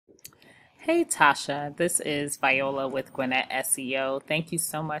Hey Tasha, this is Viola with Gwinnett SEO. Thank you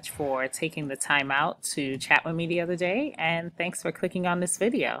so much for taking the time out to chat with me the other day, and thanks for clicking on this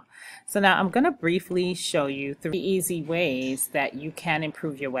video. So now I'm going to briefly show you 3 easy ways that you can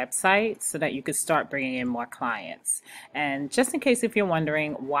improve your website so that you could start bringing in more clients. And just in case if you're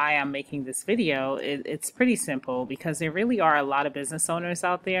wondering why I'm making this video, it's pretty simple because there really are a lot of business owners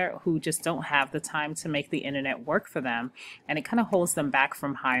out there who just don't have the time to make the internet work for them, and it kind of holds them back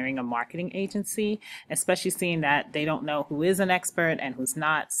from hiring a marketing agency, especially seeing that they don't know who is an expert and who's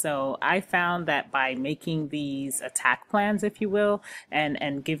not. So I found that by making these attack plans, if you will,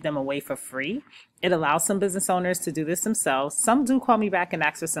 and give them away for free, it allows some business owners to do this themselves. Some do call me back and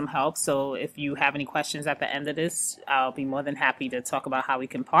ask for some help. So if you have any questions at the end of this, I'll be more than happy to talk about how we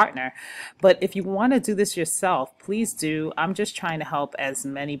can partner. But if you want to do this yourself, please do. I'm just trying to help as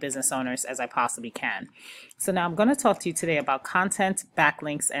many business owners as I possibly can. So now I'm going to talk to you today about content,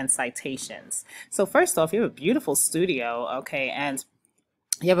 backlinks, and citations. So first off, you have a beautiful studio, okay, and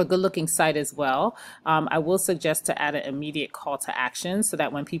you have a good looking site as well. I will suggest to add an immediate call to action so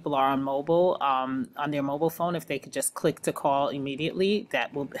that when people are on mobile, on their mobile phone, if they could just click to call immediately,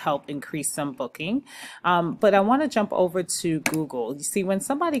 that will help increase some booking. But I want to jump over to Google. You see, when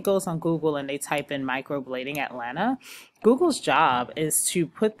somebody goes on Google and they type in Microblading Atlanta, Google's job is to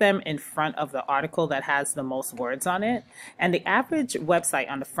put them in front of the article that has the most words on it. And the average website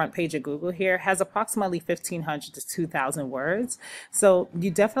on the front page of Google here has approximately 1,500 to 2,000 words. So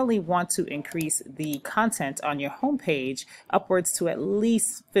you definitely want to increase the content on your homepage upwards to at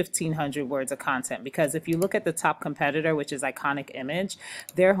least 1,500 words of content. Because if you look at the top competitor, which is Iconic Image,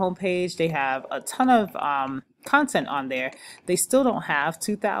 their homepage, they have a ton of content on there. They still don't have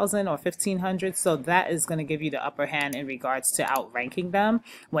 2,000 or 1,500, so that is going to give you the upper hand in regards to outranking them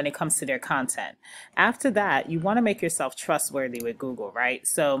when it comes to their content. After that, you want to make yourself trustworthy with Google, right?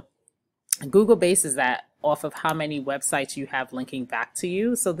 So Google bases that off of how many websites you have linking back to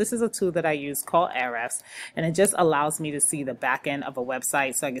you. So this is a tool that I use called Ahrefs, and it just allows me to see the back end of a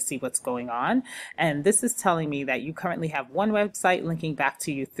website so I can see what's going on. And this is telling me that you currently have one website linking back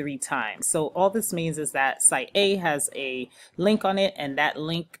to you 3 times. So all this means is that site A has a link on it, and that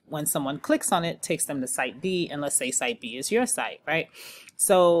link, when someone clicks on it, takes them to site B, and let's say site B is your site, right?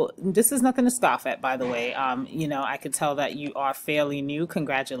 So this is nothing to scoff at, by the way. I could tell that you are fairly new.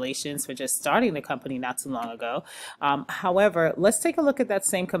 Congratulations for just starting the company not too long ago. However, let's take a look at that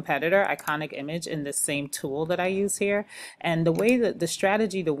same competitor, Iconic Image, in the same tool that I use here. And the way that the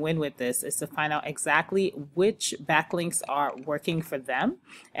strategy to win with this is to find out exactly which backlinks are working for them.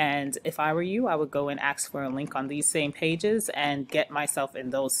 And if I were you, I would go and ask for a link on these same pages and get myself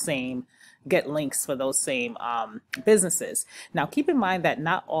in those same get links for those same businesses. Now, keep in mind that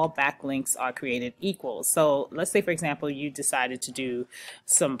not all backlinks are created equal. So let's say, for example, you decided to do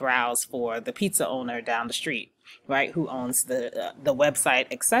some brows for the pizza owner down the street, right, who owns the website,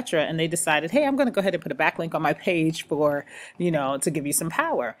 etc. And they decided, hey, I'm going to go ahead and put a backlink on my page for, to give you some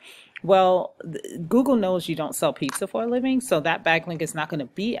power. Well, Google knows you don't sell pizza for a living, so that backlink is not going to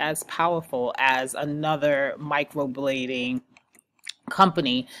be as powerful as another microblading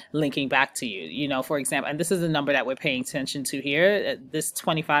company linking back to you. For example, and this is the number that we're paying attention to here. This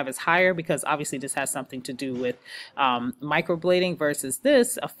 25 is higher because obviously this has something to do with microblading, versus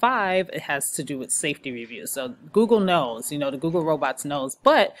this, a 5, it has to do with safety reviews. So Google knows, the Google robots knows.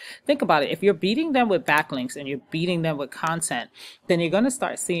 But think about it. If you're beating them with backlinks and you're beating them with content, then you're going to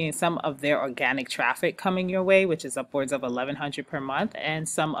start seeing some of their organic traffic coming your way, which is upwards of 1,100 per month, and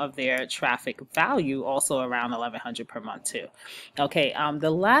some of their traffic value also around 1,100 per month too. Okay, the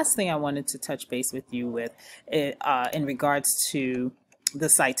last thing I wanted to touch base with you with in regards to the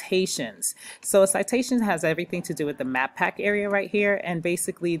citations. So a citation has everything to do with the map pack area right here. And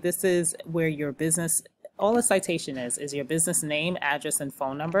basically this is where your business, all a citation is your business name, address, and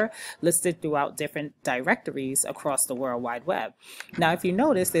phone number listed throughout different directories across the World Wide Web. Now, if you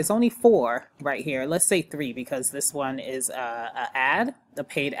notice, there's only 4 right here. Let's say 3 because this one is a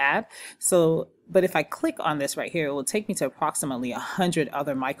paid ad. So, but if I click on this right here, it will take me to approximately 100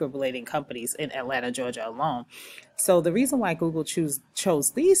 other microblading companies in Atlanta, Georgia alone. So the reason why Google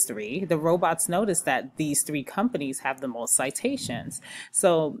chose these 3, the robots noticed that these 3 companies have the most citations.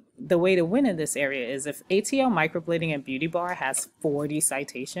 So the way to win in this area is if ATL Microblading and Beauty Bar has 40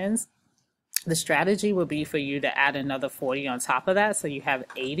 citations, The strategy would be for you to add another 40 on top of that, so you have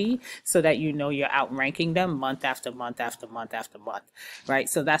 80, so that you know you're outranking them month after month after month after month, right?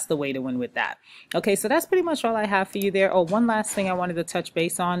 So that's the way to win with that. Okay, so that's pretty much all I have for you there. Oh, one last thing I wanted to touch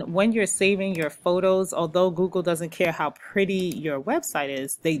base on. When you're saving your photos, although Google doesn't care how pretty your website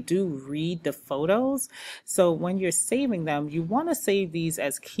is, they do read the photos. So when you're saving them, you want to save these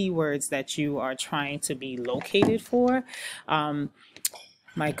as keywords that you are trying to be located for.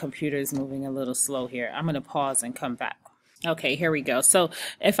 My computer is moving a little slow here. I'm going to pause and come back. Okay, here we go. So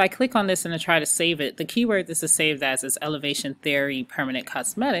if I click on this and I try to save it, the keyword this is saved as is Elevation Theory Permanent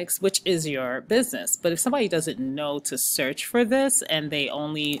Cosmetics, which is your business. But if somebody doesn't know to search for this and they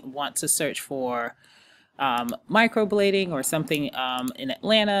only want to search for microblading or something in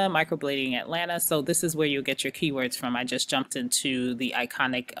Atlanta, microblading Atlanta. So this is where you'll get your keywords from. I just jumped into the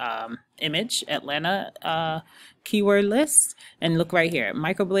iconic image Atlanta keyword list, and look right here,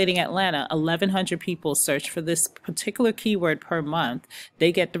 microblading Atlanta. 1,100 people search for this particular keyword per month.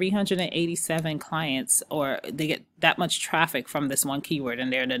 They get 387 clients, or they get that much traffic from this one keyword,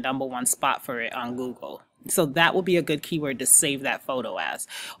 and they're the #1 spot for it on Google. So that will be a good keyword to save that photo as.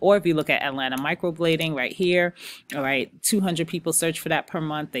 Or if you look at Atlanta microblading right here, all right, 200 people search for that per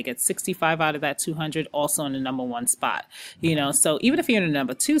month. They get 65 out of that 200, also in the #1 spot. You know, so even if you're in the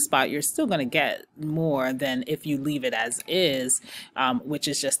 #2 spot, you're still going to get more than if you leave it as is, which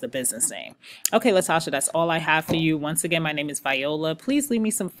is just the business name. Okay, Latasha, that's all I have for you. Once again, my name is Viola. Please leave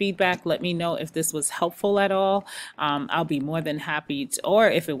me some feedback. Let me know if this was helpful at all. I'll be more than happy to, or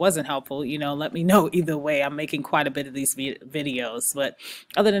if it wasn't helpful, you know, let me know either way. I'm making quite a bit of these videos, but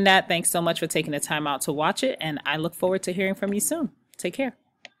other than that, thanks so much for taking the time out to watch it, and I look forward to hearing from you soon. Take care.